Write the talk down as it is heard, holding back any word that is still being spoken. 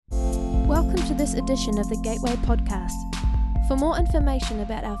Welcome to this edition of the Gateway Podcast. For more information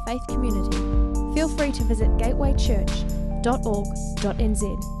about our faith community, feel free to visit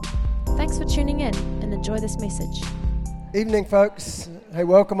gatewaychurch.org.nz. Thanks for tuning in and enjoy this message. Evening, folks. Hey,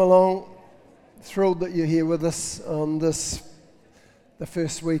 welcome along. Thrilled that you're here with us on the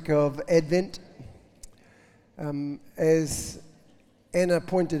first week of Advent. As Anna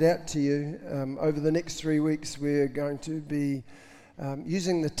pointed out to you, over the next 3 weeks we're going to be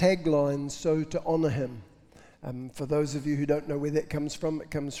using the tagline, "So to honour him." For those of you who don't know where that comes from,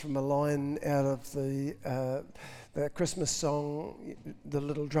 it comes from a line out of the Christmas song, "The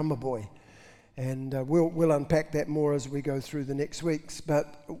Little Drummer Boy." And we'll unpack that more as we go through the next weeks.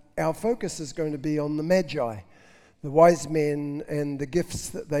 But our focus is going to be on the Magi, the wise men and the gifts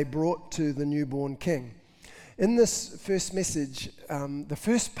that they brought to the newborn king. In this first message, the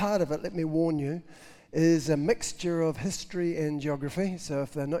first part of it, let me warn you, is a mixture of history and geography. So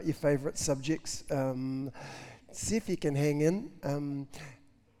if they're not your favourite subjects, see if you can hang in.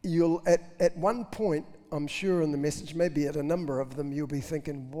 You'll at one point, I'm sure in the message, maybe at a number of them, you'll be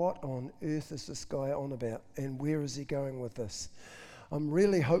thinking, what on earth is this guy on about, and where is he going with this? I'm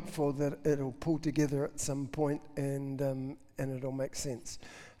really hopeful that it'll pull together at some point and it'll make sense.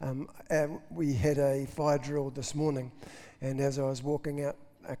 We had a fire drill this morning, and as I was walking out,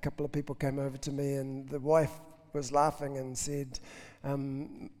 a couple of people came over to me, and the wife was laughing and said,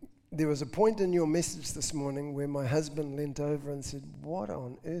 there was a point in your message this morning where my husband leant over and said, what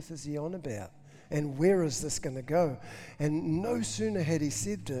on earth is he on about? And where is this going to go? And no sooner had he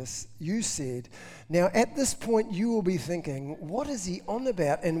said this, you said, now at this point you will be thinking, what is he on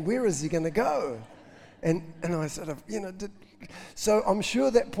about and where is he going to go? And I sort of, so I'm sure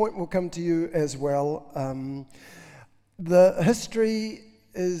that point will come to you as well. The history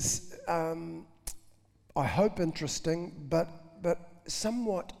is, I hope, interesting, but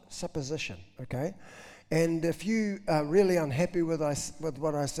somewhat supposition, okay? And if you are really unhappy with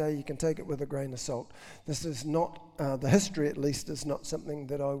what I say, you can take it with a grain of salt. This is not, the history at least, is not something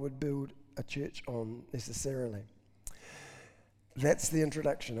that I would build a church on necessarily. That's the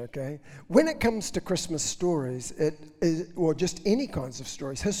introduction, okay? When it comes to Christmas stories, or just any kinds of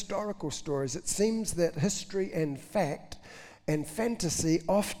stories, historical stories, it seems that history and fact and fantasy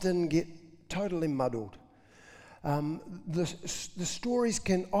often get totally muddled. The stories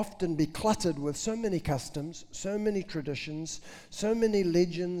can often be cluttered with so many customs, so many traditions, so many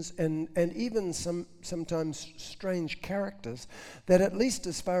legends, and even sometimes strange characters, that at least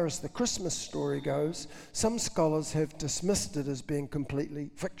as far as the Christmas story goes, some scholars have dismissed it as being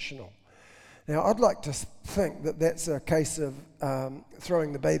completely fictional. Now, I'd like to think that that's a case of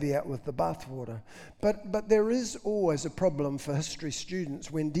throwing the baby out with the bathwater. But there is always a problem for history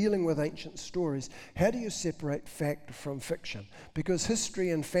students when dealing with ancient stories. How do you separate fact from fiction? Because history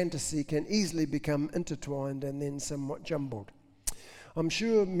and fantasy can easily become intertwined and then somewhat jumbled. I'm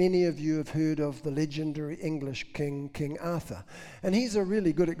sure many of you have heard of the legendary English king, King Arthur. And he's a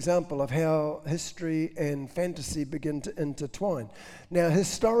really good example of how history and fantasy begin to intertwine. Now,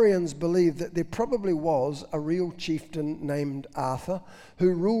 historians believe that there probably was a real chieftain named Arthur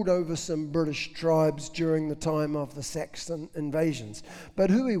who ruled over some British tribes during the time of the Saxon invasions. But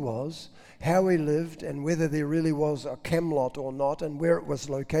who he was, how he lived, and whether there really was a Camelot or not, and where it was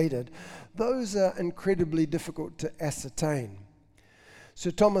located, those are incredibly difficult to ascertain. Sir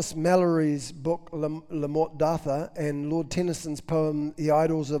Thomas Malory's book, Le Morte d'Arthur, and Lord Tennyson's poem, The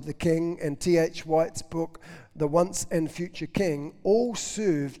Idylls of the King, and T.H. White's book, The Once and Future King, all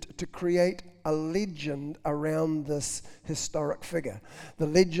served to create a legend around this historic figure. The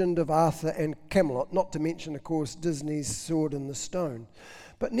legend of Arthur and Camelot, not to mention, of course, Disney's Sword in the Stone.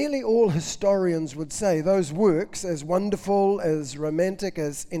 But nearly all historians would say those works, as wonderful, as romantic,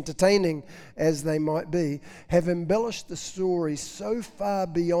 as entertaining as they might be, have embellished the story so far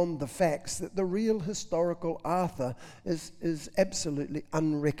beyond the facts that the real historical Arthur is absolutely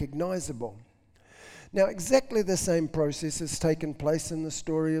unrecognizable. Now, exactly the same process has taken place in the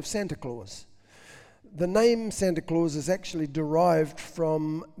story of Santa Claus. The name Santa Claus is actually derived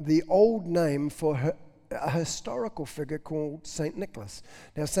from the old name for a historical figure called St. Nicholas.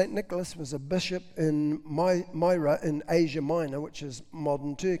 Now, St. Nicholas was a bishop in Myra in Asia Minor, which is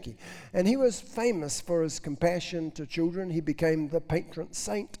modern Turkey. And he was famous for his compassion to children. He became the patron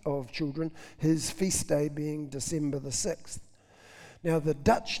saint of children, his feast day being December the 6th. Now, the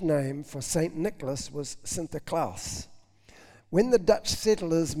Dutch name for St. Nicholas was Sinterklaas. When the Dutch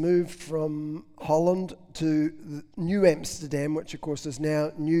settlers moved from Holland to New Amsterdam, which of course is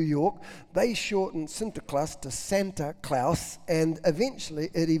now New York, they shortened Sinterklaas to Santa Claus, and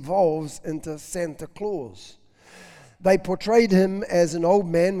eventually it evolves into Santa Claus. They portrayed him as an old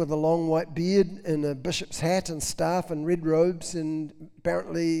man with a long white beard in a bishop's hat and staff and red robes, and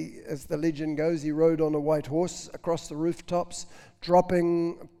apparently, as the legend goes, he rode on a white horse across the rooftops,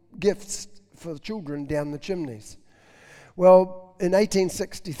 dropping gifts for the children down the chimneys. Well, in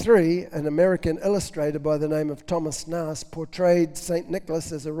 1863, an American illustrator by the name of Thomas Nast portrayed St.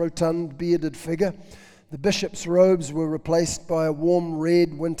 Nicholas as a rotund, bearded figure. The bishop's robes were replaced by a warm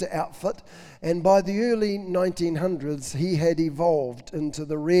red winter outfit, and by the early 1900s, he had evolved into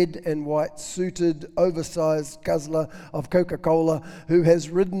the red and white suited, oversized guzzler of Coca-Cola who has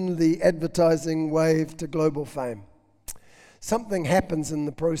ridden the advertising wave to global fame. Something happens in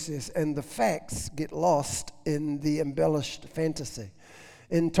the process, and the facts get lost in the embellished fantasy.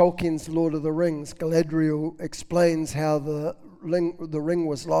 In Tolkien's Lord of the Rings, Galadriel explains how the ring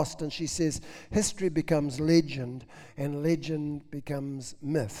was lost, and she says, history becomes legend, and legend becomes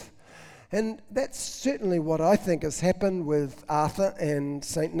myth. And that's certainly what I think has happened with Arthur and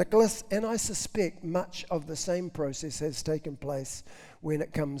St. Nicholas, and I suspect much of the same process has taken place when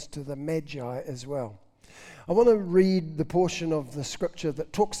it comes to the Magi as well. I want to read the portion of the scripture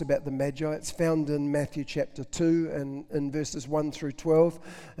that talks about the Magi. It's found in Matthew chapter 2 and in verses 1 through 12,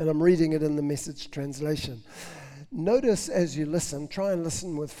 and I'm reading it in the Message translation. Notice as you listen, try and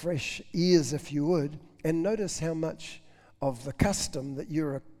listen with fresh ears if you would, and notice how much of the custom that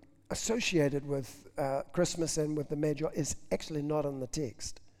you're associated with Christmas and with the Magi is actually not in the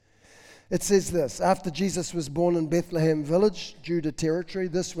text. It says this: after Jesus was born in Bethlehem village, Judah territory,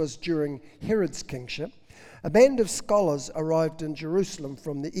 this was during Herod's kingship, a band of scholars arrived in Jerusalem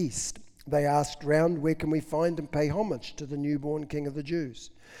from the east. They asked round, where can we find and pay homage to the newborn King of the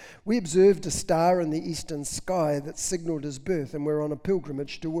Jews? We observed a star in the eastern sky that signaled his birth, and we're on a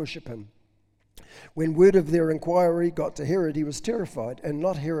pilgrimage to worship him. When word of their inquiry got to Herod, he was terrified, and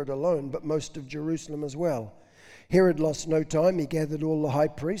not Herod alone, but most of Jerusalem as well. Herod lost no time. He gathered all the high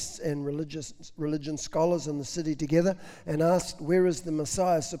priests and religion scholars in the city together and asked, where is the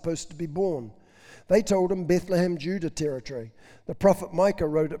Messiah supposed to be born? They told him, Bethlehem, Judah territory. The prophet Micah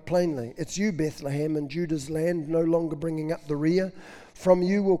wrote it plainly. It's you, Bethlehem, in Judah's land, no longer bringing up the rear. From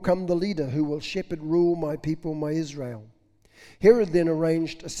you will come the leader who will shepherd, rule my people, my Israel. Herod then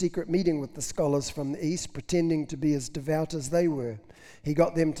arranged a secret meeting with the scholars from the east, pretending to be as devout as they were. He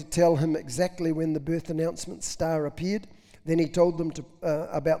got them to tell him exactly when the birth announcement star appeared. Then he told them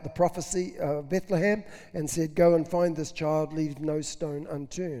about the prophecy of Bethlehem and said, go and find this child, leave no stone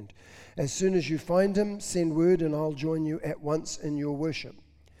unturned. As soon as you find him, send word and I'll join you at once in your worship.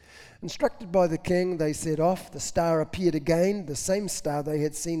 Instructed by the king, they set off. The star appeared again, the same star they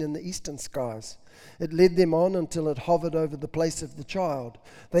had seen in the eastern skies. It led them on until it hovered over the place of the child.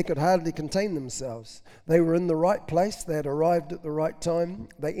 They could hardly contain themselves. They were in the right place. They had arrived at the right time.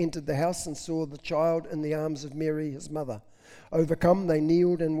 They entered the house and saw the child in the arms of Mary, his mother. Overcome, they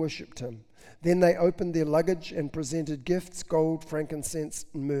kneeled and worshipped him. Then they opened their luggage and presented gifts, gold, frankincense,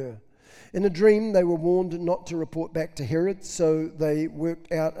 and myrrh. In a dream, they were warned not to report back to Herod, so they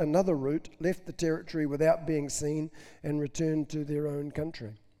worked out another route, left the territory without being seen, and returned to their own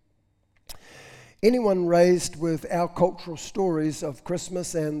country. Anyone raised with our cultural stories of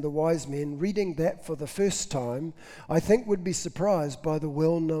Christmas and the wise men, reading that for the first time, I think would be surprised by the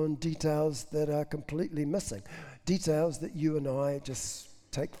well-known details that are completely missing, details that you and I just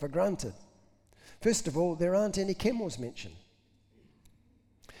take for granted. First of all, there aren't any camels mentioned.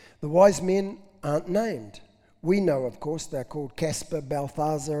 The wise men aren't named. We know, of course, they're called Caspar,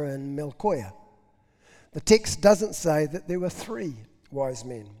 Balthazar, and Melchior. The text doesn't say that there were 3 wise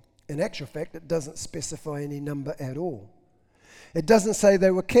men. In actual fact, it doesn't specify any number at all. It doesn't say they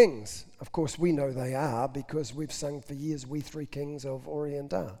were kings. Of course, we know they are because we've sung for years, We Three Kings of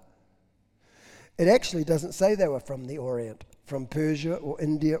Orient are. It actually doesn't say they were from the Orient, from Persia or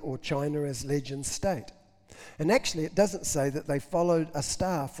India or China as legends state. And actually, it doesn't say that they followed a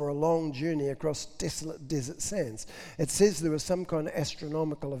star for a long journey across desolate desert sands. It says there was some kind of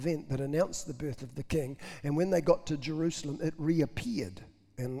astronomical event that announced the birth of the king, and when they got to Jerusalem, it reappeared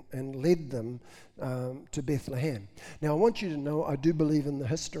and led them to Bethlehem. Now, I want you to know I do believe in the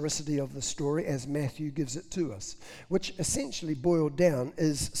historicity of the story as Matthew gives it to us, which essentially boiled down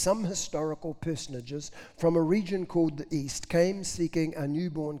is some historical personages from a region called the East came seeking a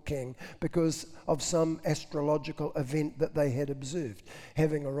newborn king because of some astrological event that they had observed.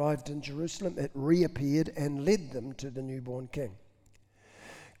 Having arrived in Jerusalem, it reappeared and led them to the newborn king.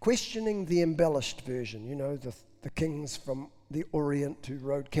 Questioning the embellished version, the kings from the Orient, who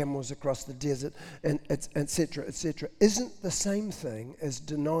rode camels across the desert, and etc., etc., isn't the same thing as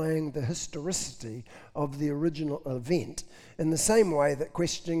denying the historicity of the original event, in the same way that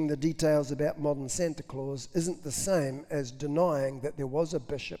questioning the details about modern Santa Claus isn't the same as denying that there was a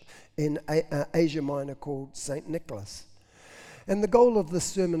bishop in Asia Minor called St. Nicholas. And the goal of this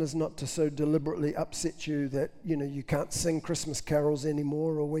sermon is not to so deliberately upset you that, you can't sing Christmas carols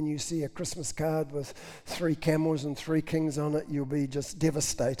anymore, or when you see a Christmas card with 3 camels and 3 kings on it, you'll be just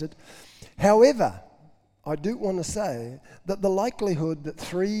devastated. However, I do want to say that the likelihood that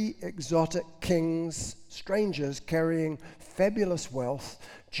 3 exotic kings, strangers carrying fabulous wealth,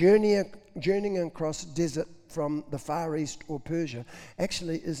 journeying across desert from the Far East or Persia,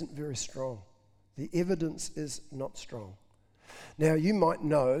 actually isn't very strong. The evidence is not strong. Now, you might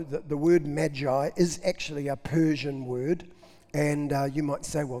know that the word magi is actually a Persian word, and you might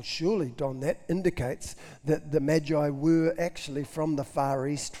say, well, surely, Don, that indicates that the magi were actually from the Far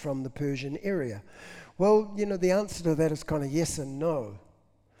East, from the Persian area. Well, the answer to that is kind of yes and no.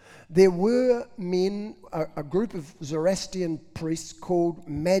 There were men, a group of Zoroastrian priests called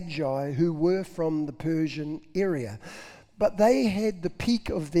magi, who were from the Persian area, but they had the peak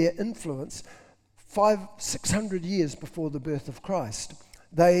of their influence 500-600 years before the birth of Christ.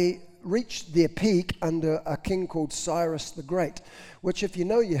 They reached their peak under a king called Cyrus the Great, which, if you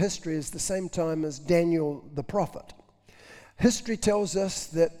know your history, is the same time as Daniel the prophet. History tells us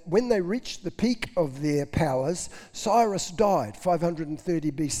that when they reached the peak of their powers, Cyrus died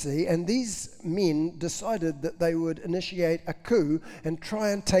 530 BC, and these men decided that they would initiate a coup and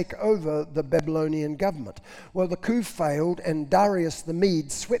try and take over the Babylonian government. Well, the coup failed, and Darius the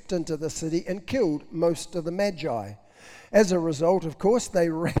Mede swept into the city and killed most of the Magi. As a result, of course, they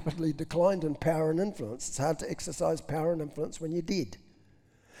rapidly declined in power and influence. It's hard to exercise power and influence when you're dead.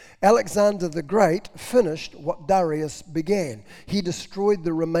 Alexander the Great finished what Darius began. He destroyed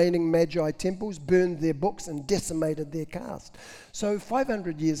the remaining Magi temples, burned their books, and decimated their caste. So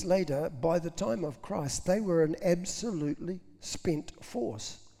 500 years later, by the time of Christ, they were an absolutely spent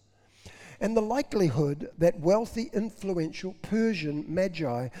force. And the likelihood that wealthy, influential Persian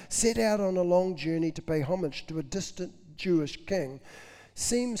Magi set out on a long journey to pay homage to a distant Jewish king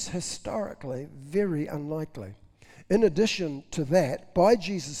seems historically very unlikely. In addition to that, by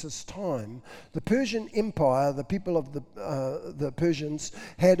Jesus' time, the Persian Empire, the people of the Persians,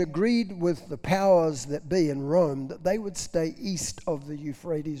 had agreed with the powers that be in Rome that they would stay east of the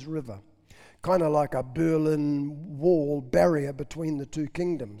Euphrates River, kind of like a Berlin Wall barrier between the two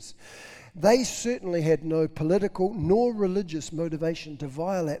kingdoms. They certainly had no political nor religious motivation to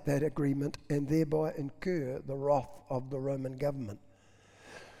violate that agreement and thereby incur the wrath of the Roman government.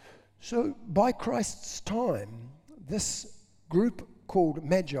 So by Christ's time, this group called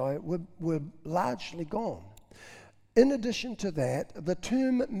Magi were largely gone. In addition to that, the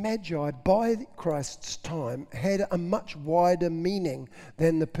term Magi by Christ's time had a much wider meaning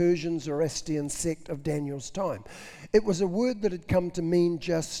than the Persian Zoroastrian sect of Daniel's time. It was a word that had come to mean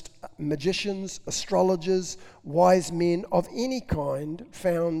just magicians, astrologers, wise men of any kind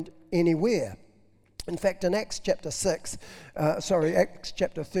found anywhere. In fact, in Acts chapter 13,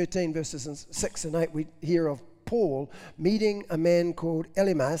 verses 6 and 8, we hear of Paul meeting a man called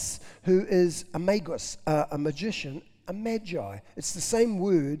Elymas, who is a magus, a magician, a magi. It's the same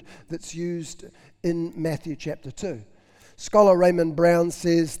word that's used in Matthew chapter 2. Scholar Raymond Brown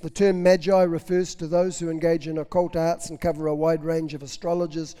says the term magi refers to those who engage in occult arts and cover a wide range of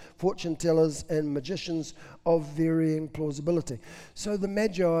astrologers, fortune tellers, and magicians of varying plausibility. So the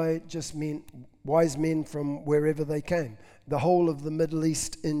magi just meant wise men from wherever they came. The whole of the Middle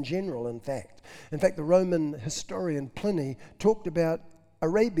East in general, in fact. In fact, the Roman historian Pliny talked about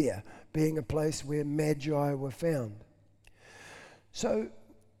Arabia being a place where magi were found. So,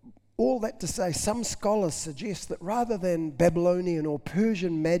 all that to say, some scholars suggest that rather than Babylonian or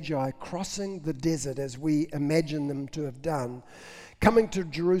Persian magi crossing the desert as we imagine them to have done, coming to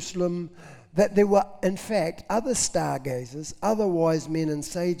Jerusalem, that there were, in fact, other stargazers, other wise men and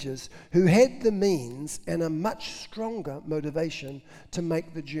sages who had the means and a much stronger motivation to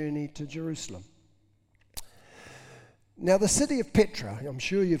make the journey to Jerusalem. Now, the city of Petra, I'm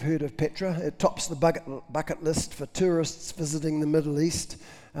sure you've heard of Petra. It tops the bucket list for tourists visiting the Middle East.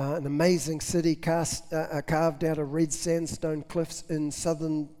 An amazing city carved out of red sandstone cliffs in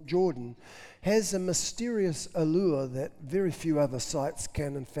southern Jordan, has a mysterious allure that very few other sites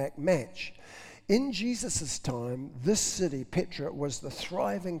can in fact match. In Jesus' time, this city, Petra, was the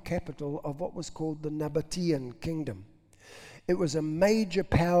thriving capital of what was called the Nabatean kingdom. It was a major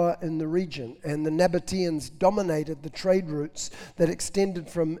power in the region, and the Nabateans dominated the trade routes that extended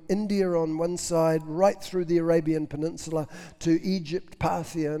from India on one side right through the Arabian Peninsula to Egypt,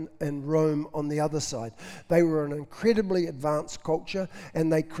 Parthia, and Rome on the other side. They were an incredibly advanced culture,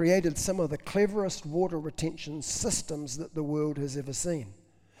 and they created some of the cleverest water retention systems that the world has ever seen.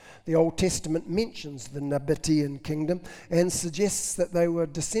 The Old Testament mentions the Nabatean kingdom and suggests that they were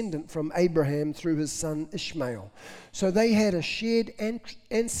descendant from Abraham through his son Ishmael. So they had a shared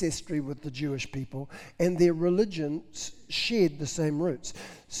ancestry with the Jewish people, and their religions shared the same roots.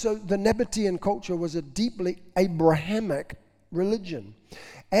 So the Nabatean culture was a deeply Abrahamic religion.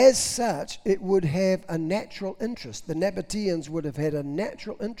 As such, it would have a natural interest. The Nabateans would have had a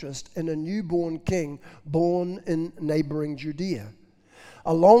natural interest in a newborn king born in neighboring Judea.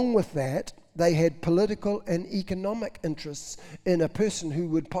 Along with that, they had political and economic interests in a person who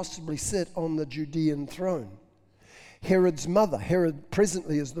would possibly sit on the Judean throne. Herod's mother, Herod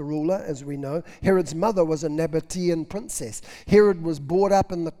presently is the ruler, as we know. Herod's mother was a Nabatean princess. Herod was brought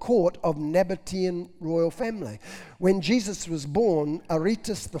up in the court of Nabatean royal family. When Jesus was born,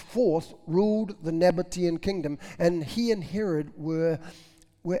 Aretas IV ruled the Nabatean kingdom, and he and Herod were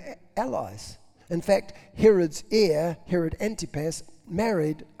allies. In fact, Herod's heir, Herod Antipas,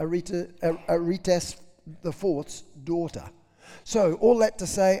 married Aretas IV's daughter. So all that to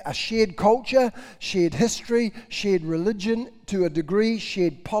say, a shared culture, shared history, shared religion, to a degree,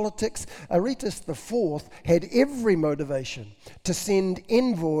 shared politics. Aretas IV had every motivation to send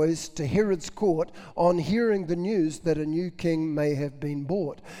envoys to Herod's court on hearing the news that a new king may have been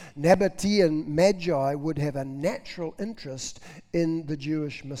born. Nabatean magi would have a natural interest in the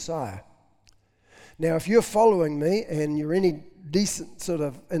Jewish Messiah. Now, if you're following me and you're any decent sort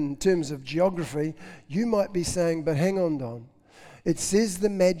of in terms of geography, you might be saying, but hang on, Don. It says the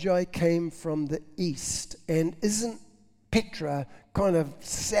Magi came from the east, and isn't Petra kind of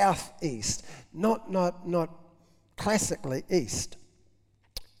southeast, not classically east?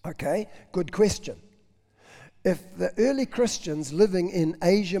 Okay, good question. If the early Christians living in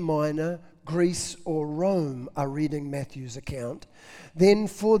Asia Minor, Greece, or Rome are reading Matthew's account, then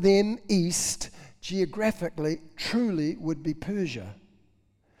for them east geographically truly would be Persia.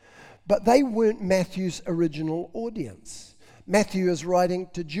 But they weren't Matthew's original audience. Matthew is writing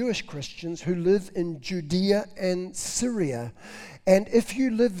to Jewish Christians who live in Judea and Syria. And if you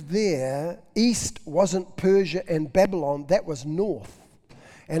lived there, east wasn't Persia and Babylon, that was north.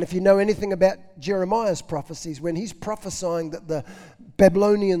 And if you know anything about Jeremiah's prophecies, when he's prophesying that the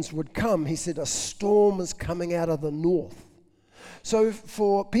Babylonians would come, he said a storm is coming out of the north. So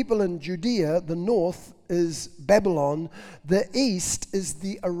for people in Judea, the north is Babylon, the east is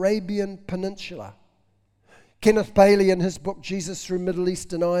the Arabian Peninsula. Kenneth Bailey, in his book Jesus Through Middle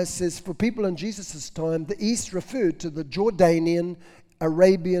Eastern Eyes, says for people in Jesus' time, the east referred to the Jordanian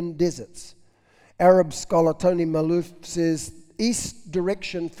Arabian deserts. Arab scholar Tony Malouf says east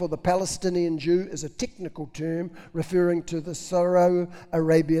direction for the Palestinian Jew is a technical term referring to the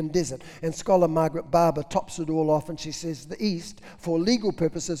Syro-Arabian desert. And scholar Margaret Barber tops it all off, and she says the east, for legal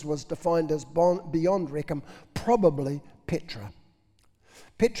purposes, was defined as beyond Rechem, probably Petra.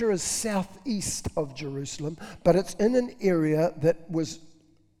 Petra is southeast of Jerusalem, but it's in an area that was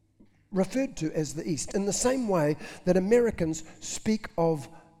referred to as the east, in the same way that Americans speak of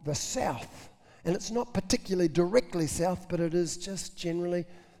the south. And it's not particularly directly south, but it is just generally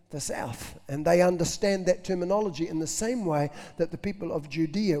the south. And they understand that terminology in the same way that the people of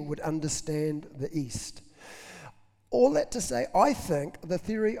Judea would understand the east. All that to say, I think the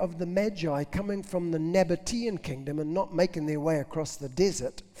theory of the Magi coming from the Nabatean kingdom and not making their way across the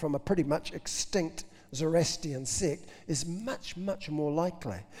desert from a pretty much extinct Zoroastrian sect is much, much more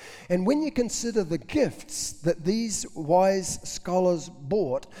likely. And when you consider the gifts that these wise scholars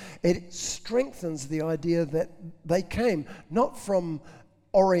brought, it strengthens the idea that they came not from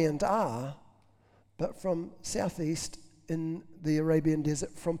Orient R, but from southeast in the Arabian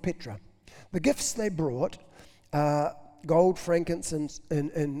desert, from Petra. The gifts they brought, gold, frankincense,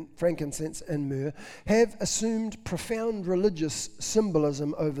 and myrrh, have assumed profound religious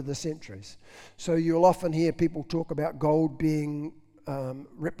symbolism over the centuries. So you'll often hear people talk about gold being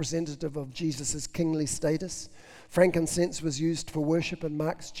representative of Jesus' kingly status. Frankincense was used for worship and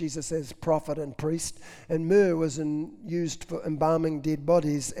marks Jesus as prophet and priest, and myrrh was used for embalming dead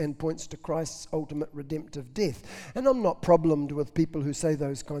bodies and points to Christ's ultimate redemptive death. And I'm not problemed with people who say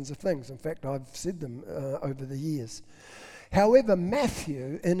those kinds of things. In fact, I've said them over the years. However,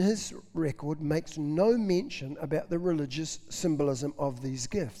 Matthew, in his record, makes no mention about the religious symbolism of these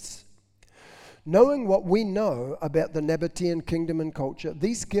gifts. Knowing what we know about the Nabatean kingdom and culture,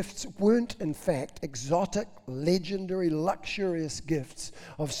 these gifts weren't in fact exotic, legendary, luxurious gifts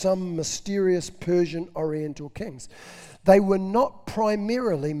of some mysterious Persian Oriental kings. They were not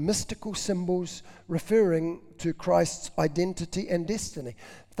primarily mystical symbols referring to Christ's identity and destiny.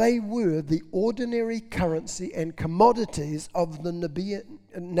 They were the ordinary currency and commodities of the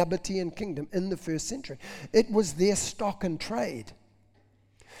Nabatean kingdom in the first century. It was their stock and trade.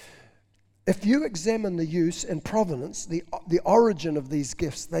 If you examine the use and provenance, the origin of these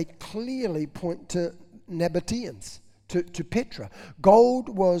gifts, they clearly point to Nabateans, to Petra. Gold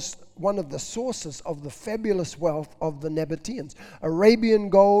was one of the sources of the fabulous wealth of the Nabateans. Arabian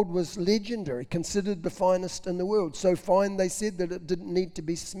gold was legendary, considered the finest in the world. So fine, they said, that it didn't need to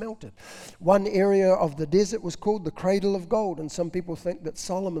be smelted. One area of the desert was called the Cradle of Gold, and some people think that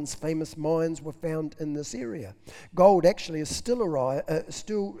Solomon's famous mines were found in this area. Gold actually is still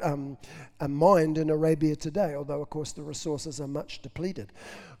mined in Arabia today, although, of course, the resources are much depleted.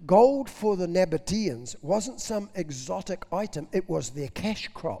 Gold for the Nabateans wasn't some exotic item. It was their cash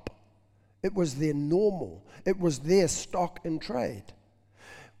crop. It was their normal. It was their stock in trade.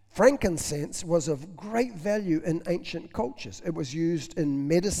 Frankincense was of great value in ancient cultures. It was used in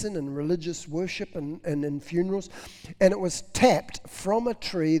medicine and religious worship and in funerals, and it was tapped from a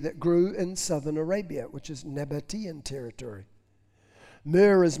tree that grew in southern Arabia, which is Nabatean territory.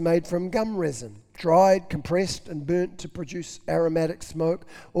 Myrrh is made from gum resin, dried, compressed, and burnt to produce aromatic smoke,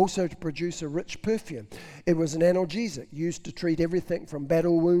 also to produce a rich perfume. It was an analgesic used to treat everything from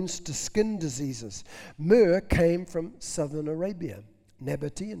battle wounds to skin diseases. Myrrh came from southern Arabia,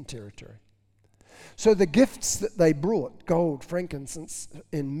 Nabatean territory. So the gifts that they brought, gold, frankincense,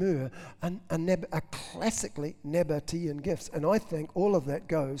 and myrrh, are classically Nabatean gifts. And I think all of that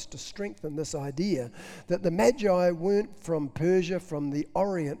goes to strengthen this idea that the Magi weren't from Persia, from the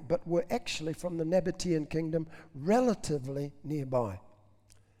Orient, but were actually from the Nabatean kingdom, relatively nearby.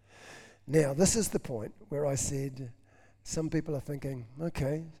 Now, this is the point where I said, some people are thinking,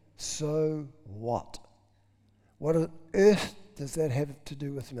 okay, so what? What on earth does that have to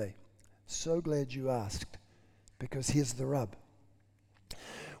do with me? So glad you asked, because here's the rub.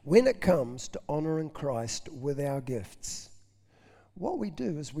 When it comes to honoring Christ with our gifts, what we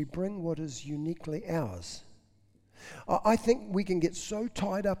do is we bring what is uniquely ours. I think we can get so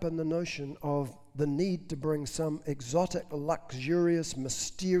tied up in the notion of the need to bring some exotic, luxurious,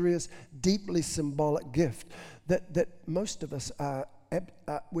 mysterious, deeply symbolic gift that most of us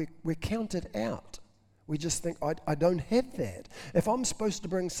we're counted out. We just think, I don't have that. If I'm supposed to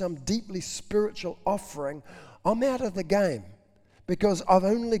bring some deeply spiritual offering, I'm out of the game because I've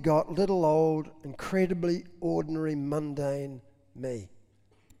only got little old, incredibly ordinary, mundane me.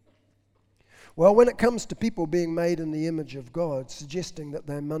 Well, when it comes to people being made in the image of God, suggesting that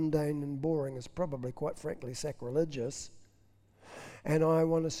they're mundane and boring is probably, quite frankly, sacrilegious. And I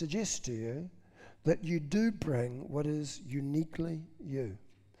want to suggest to you that you do bring what is uniquely you.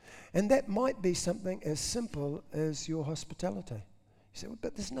 And that might be something as simple as your hospitality. You say, well,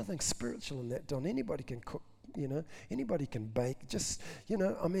 but there's nothing spiritual in that, Don. Anybody can cook, anybody can bake. Just,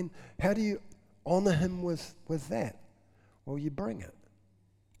 how do you honor him with that? Well, you bring it.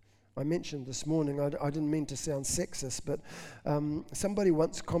 I mentioned this morning, I didn't mean to sound sexist, but somebody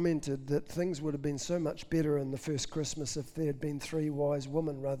once commented that things would have been so much better in the first Christmas if there had been 3 wise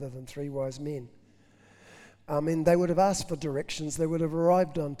women rather than 3 wise men. They would have asked for directions, they would have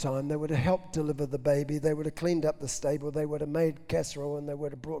arrived on time, they would have helped deliver the baby, they would have cleaned up the stable, they would have made casserole, and they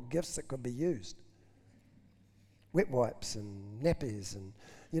would have brought gifts that could be used. Wet wipes and nappies and,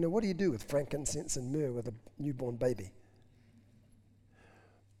 what do you do with frankincense and myrrh with a newborn baby?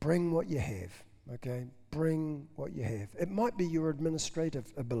 Bring what you have, okay? Bring what you have. It might be your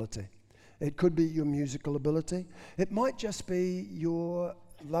administrative ability. It could be your musical ability. It might just be your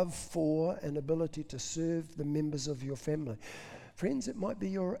love for and ability to serve the members of your family. Friends, it might be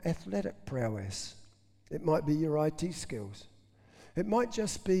your athletic prowess. It might be your IT skills. It might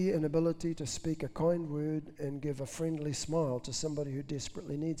just be an ability to speak a kind word and give a friendly smile to somebody who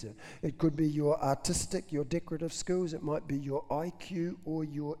desperately needs it. It could be your artistic, your decorative skills. It might be your IQ or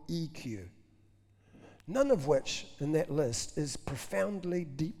your EQ. None of which in that list is profoundly,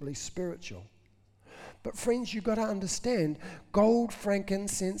 deeply spiritual. But friends, you've got to understand, gold,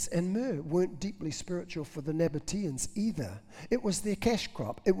 frankincense, and myrrh weren't deeply spiritual for the Nabateans either. It was their cash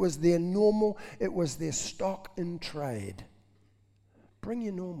crop. It was their normal. It was their stock in trade. Bring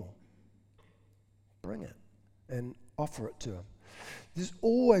your normal. Bring it and offer it to them. There's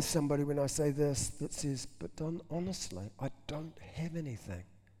always somebody when I say this that says, but Don, honestly, I don't have anything.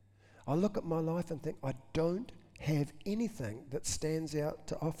 I look at my life and think, I don't have anything that stands out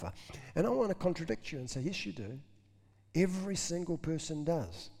to offer. And I want to contradict you and say, yes, you do. Every single person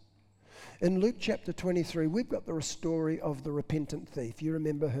does. In Luke chapter 23, we've got the story of the repentant thief. You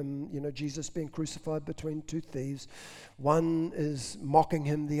remember him, Jesus being crucified between two thieves. One is mocking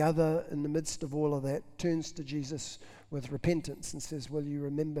him, the other, in the midst of all of that, turns to Jesus with repentance and says, will you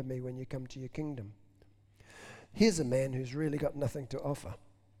remember me when you come to your kingdom? Here's a man who's really got nothing to offer.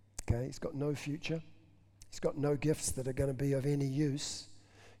 Okay, he's got no future. He's got no gifts that are going to be of any use.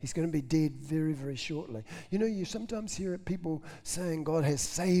 He's going to be dead very, very shortly. You sometimes hear people saying God has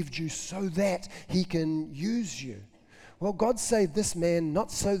saved you so that he can use you. Well, God saved this man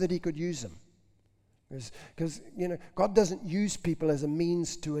not so that he could use him. Because, God doesn't use people as a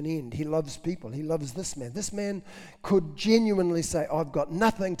means to an end. He loves people. He loves this man. This man could genuinely say, I've got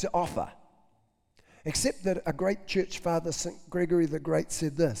nothing to offer. Except that a great church father, St. Gregory the Great,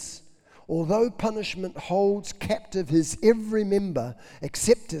 said this: although punishment holds captive his every member,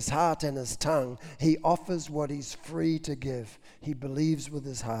 except his heart and his tongue, he offers what he's free to give. He believes with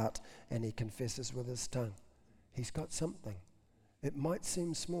his heart and he confesses with his tongue. He's got something. It might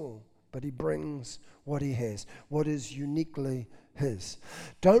seem small, but he brings what he has, what is uniquely his.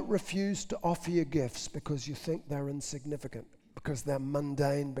 Don't refuse to offer your gifts because you think they're insignificant, because they're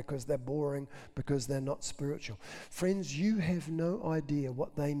mundane, because they're boring, because they're not spiritual. Friends, you have no idea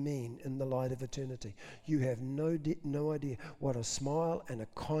what they mean in the light of eternity. You have no idea what a smile and a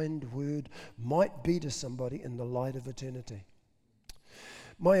kind word might be to somebody in the light of eternity.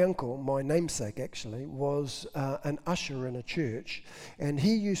 My uncle, my namesake actually, was an usher in a church, and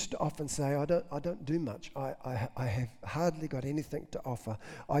he used to often say, I don't do much. I have hardly got anything to offer.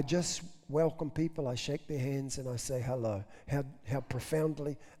 I just welcome people, I shake their hands, and I say hello. How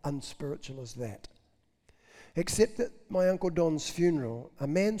profoundly unspiritual is that? Except that my Uncle Don's funeral, a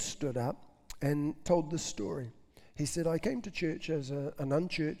man stood up and told this story. He said, I came to church as an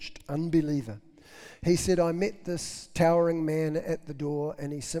unchurched unbeliever. He said, I met this towering man at the door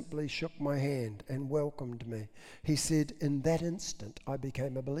and he simply shook my hand and welcomed me. He said, in that instant, I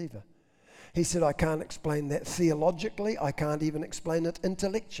became a believer. He said, I can't explain that theologically, I can't even explain it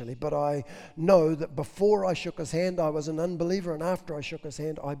intellectually, but I know that before I shook his hand, I was an unbeliever, and after I shook his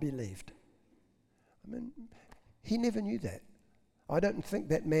hand, I believed. I mean, he never knew that. I don't think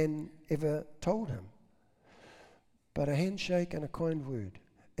that man ever told him. But a handshake and a kind word.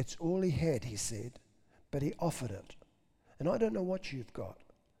 It's all he had, he said, but he offered it. And I don't know what you've got,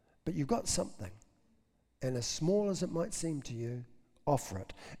 but you've got something. And as small as it might seem to you, offer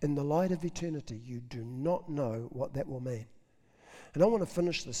it. In the light of eternity, you do not know what that will mean. And I want to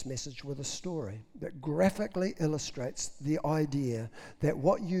finish this message with a story that graphically illustrates the idea that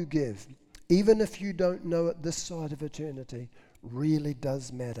what you give, even if you don't know it this side of eternity, really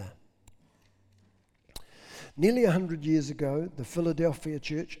does matter. Nearly 100 years ago, the Philadelphia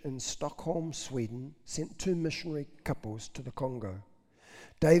Church in Stockholm, Sweden, sent two missionary couples to the Congo.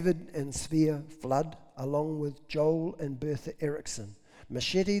 David and Svea Flood, along with Joel and Bertha Erickson,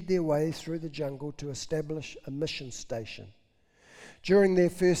 macheted their way through the jungle to establish a mission station. During their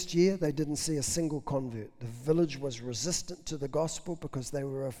first year, they didn't see a single convert. The village was resistant to the gospel because they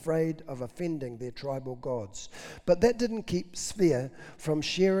were afraid of offending their tribal gods. But that didn't keep Svea from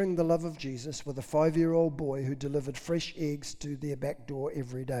sharing the love of Jesus with a 5-year-old boy who delivered fresh eggs to their back door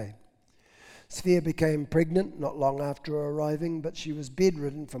every day. Svea became pregnant not long after arriving, but she was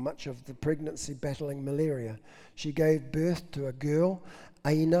bedridden for much of the pregnancy, battling malaria. She gave birth to a girl,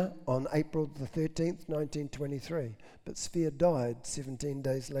 Aina, on April the 13th, 1923, but Svea died 17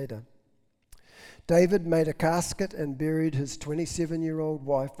 days later. David made a casket and buried his 27-year-old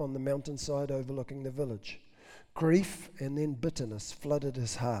wife on the mountainside overlooking the village. Grief and then bitterness flooded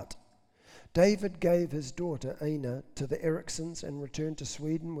his heart. David gave his daughter, Aina, to the Ericksons and returned to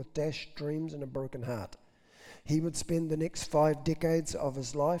Sweden with dashed dreams and a broken heart. He would spend the next 5 decades of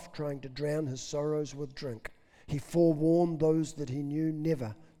his life trying to drown his sorrows with drink. He forewarned those that he knew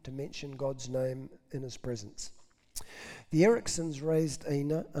never to mention God's name in his presence. The Ericksons raised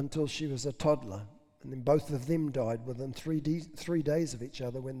Aina until she was a toddler, and then both of them died within 3 days of each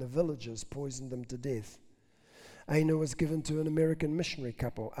other when the villagers poisoned them to death. Aina was given to an American missionary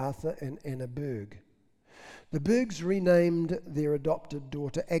couple, Arthur and Anna Berg. The Bergs renamed their adopted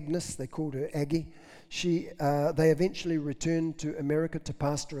daughter Agnes. They called her Aggie. They eventually returned to America to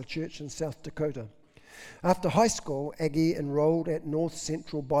pastor a church in South Dakota. After high school, Aggie enrolled at North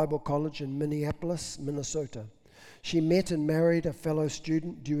Central Bible College in Minneapolis, Minnesota. She met and married a fellow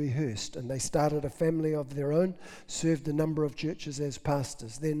student, Dewey Hurst, and they started a family of their own, served a number of churches as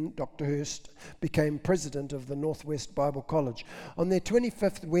pastors. Then Dr. Hurst became president of the Northwest Bible College. On their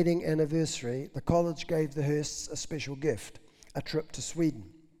 25th wedding anniversary, the college gave the Hursts a special gift, a trip to Sweden.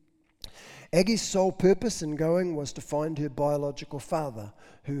 Aggie's sole purpose in going was to find her biological father,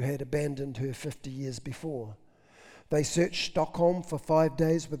 who had abandoned her 50 years before. They searched Stockholm for 5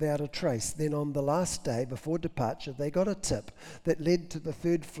 days without a trace. Then on the last day before departure, they got a tip that led to the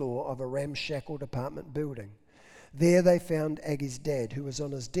 3rd floor of a ramshackle apartment building. There they found Aggie's dad, who was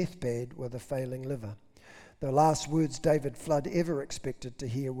on his deathbed with a failing liver. The last words David Flood ever expected to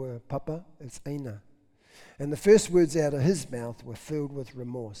hear were, "Papa, it's Ina." And the first words out of his mouth were filled with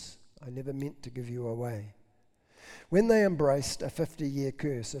remorse. "I never meant to give you away." When they embraced, a 50-year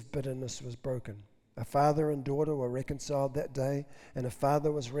curse of bitterness was broken. A father and daughter were reconciled that day, and a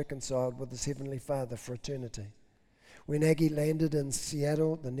father was reconciled with his heavenly Father for eternity. When Aggie landed in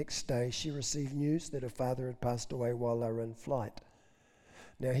Seattle the next day, she received news that her father had passed away while they were in flight.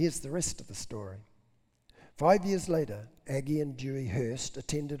 Now here's the rest of the story. 5 years later, Aggie and Dewey Hurst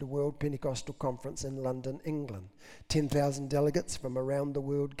attended a World Pentecostal Conference in London, England. 10,000 delegates from around the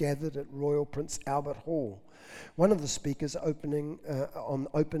world gathered at Royal Prince Albert Hall. One of the speakers on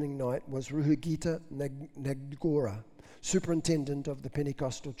opening night was Ruhagita Nagora, superintendent of the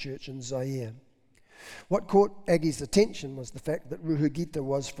Pentecostal Church in Zaire. What caught Aggie's attention was the fact that Ruhagita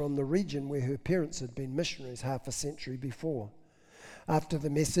was from the region where her parents had been missionaries half a century before. After the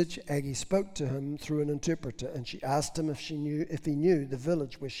message, Aggie spoke to him through an interpreter, and she asked him if he knew the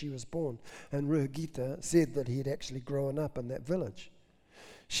village where she was born. And Ruhagita said that he had actually grown up in that village.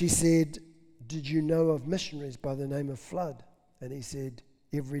 She said, "Did you know of missionaries by the name of Flood?" And he said,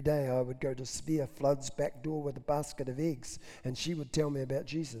 "Every day I would go to Svea Flood's back door with a basket of eggs, and she would tell me about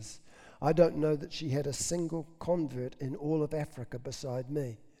Jesus. I don't know that she had a single convert in all of Africa beside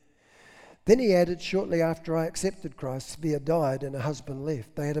me." Then he added, "Shortly after I accepted Christ, Svea died and her husband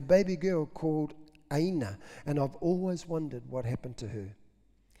left. They had a baby girl called Aina, and I've always wondered what happened to her."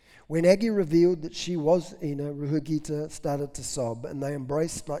 When Aggie revealed that she was Ina, Ruhagita started to sob, and they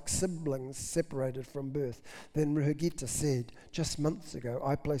embraced like siblings separated from birth. Then Ruhagita said, "Just months ago,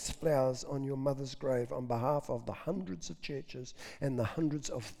 I placed flowers on your mother's grave on behalf of the hundreds of churches and the hundreds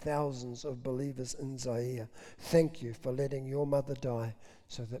of thousands of believers in Zaire. Thank you for letting your mother die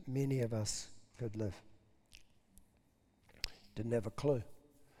so that many of us could live." Didn't have a clue.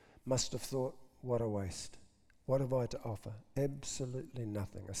 Must have thought, what a waste. What have I to offer? Absolutely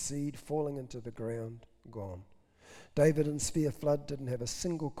nothing. A seed falling into the ground, gone. David and Svea Flood didn't have a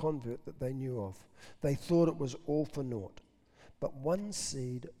single convert that they knew of. They thought it was all for naught. But one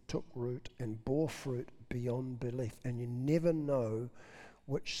seed took root and bore fruit beyond belief, and you never know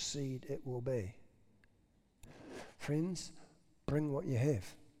which seed it will be. Friends, bring what you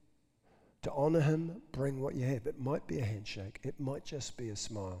have. To honor him, bring what you have. It might be a handshake. It might just be a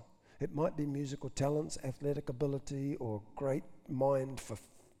smile. It might be musical talents, athletic ability, or great mind for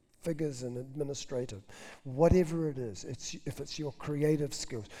figures and administrative. Whatever it is, if it's your creative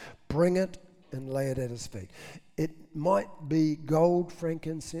skills, bring it and lay it at his feet. It might be gold,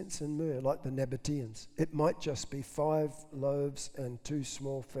 frankincense, and myrrh, like the Nabateans. It might just be 5 loaves and 2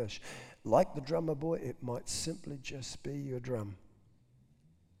 small fish. Like the drummer boy, it might simply just be your drum.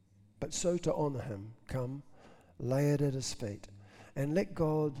 But so to honor him, come, lay it at his feet, and let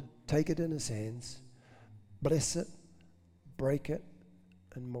God take it in his hands, bless it, break it,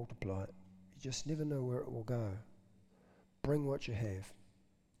 and multiply it. You just never know where it will go. Bring what you have.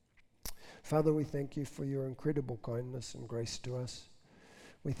 Father, we thank you for your incredible kindness and grace to us.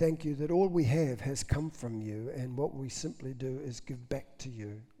 We thank you that all we have has come from you, and what we simply do is give back to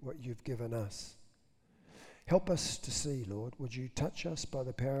you what you've given us. Help us to see, Lord. Would you touch us by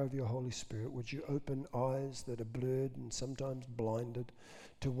the power of your Holy Spirit? Would you open eyes that are blurred and sometimes blinded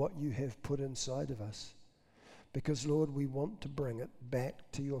to what you have put inside of us? Because, Lord, we want to bring it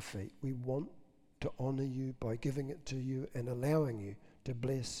back to your feet. We want to honor you by giving it to you and allowing you to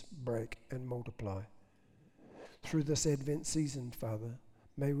bless, break, and multiply. Through this Advent season, Father,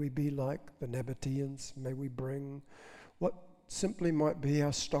 may we be like the Nabateans. May we bring what simply might be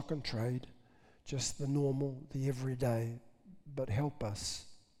our stock and trade, just the normal, the everyday, but help us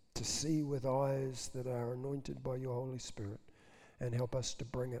to see with eyes that are anointed by your Holy Spirit, and help us to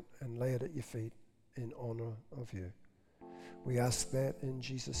bring it and lay it at your feet in honor of you. We ask that in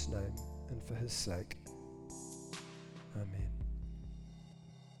Jesus' name and for his sake. Amen.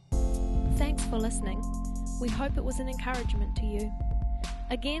 Thanks for listening. We hope it was an encouragement to you.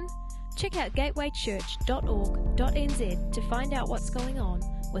 Again, check out gatewaychurch.org.nz to find out what's going on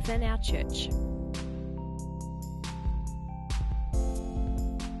within our church.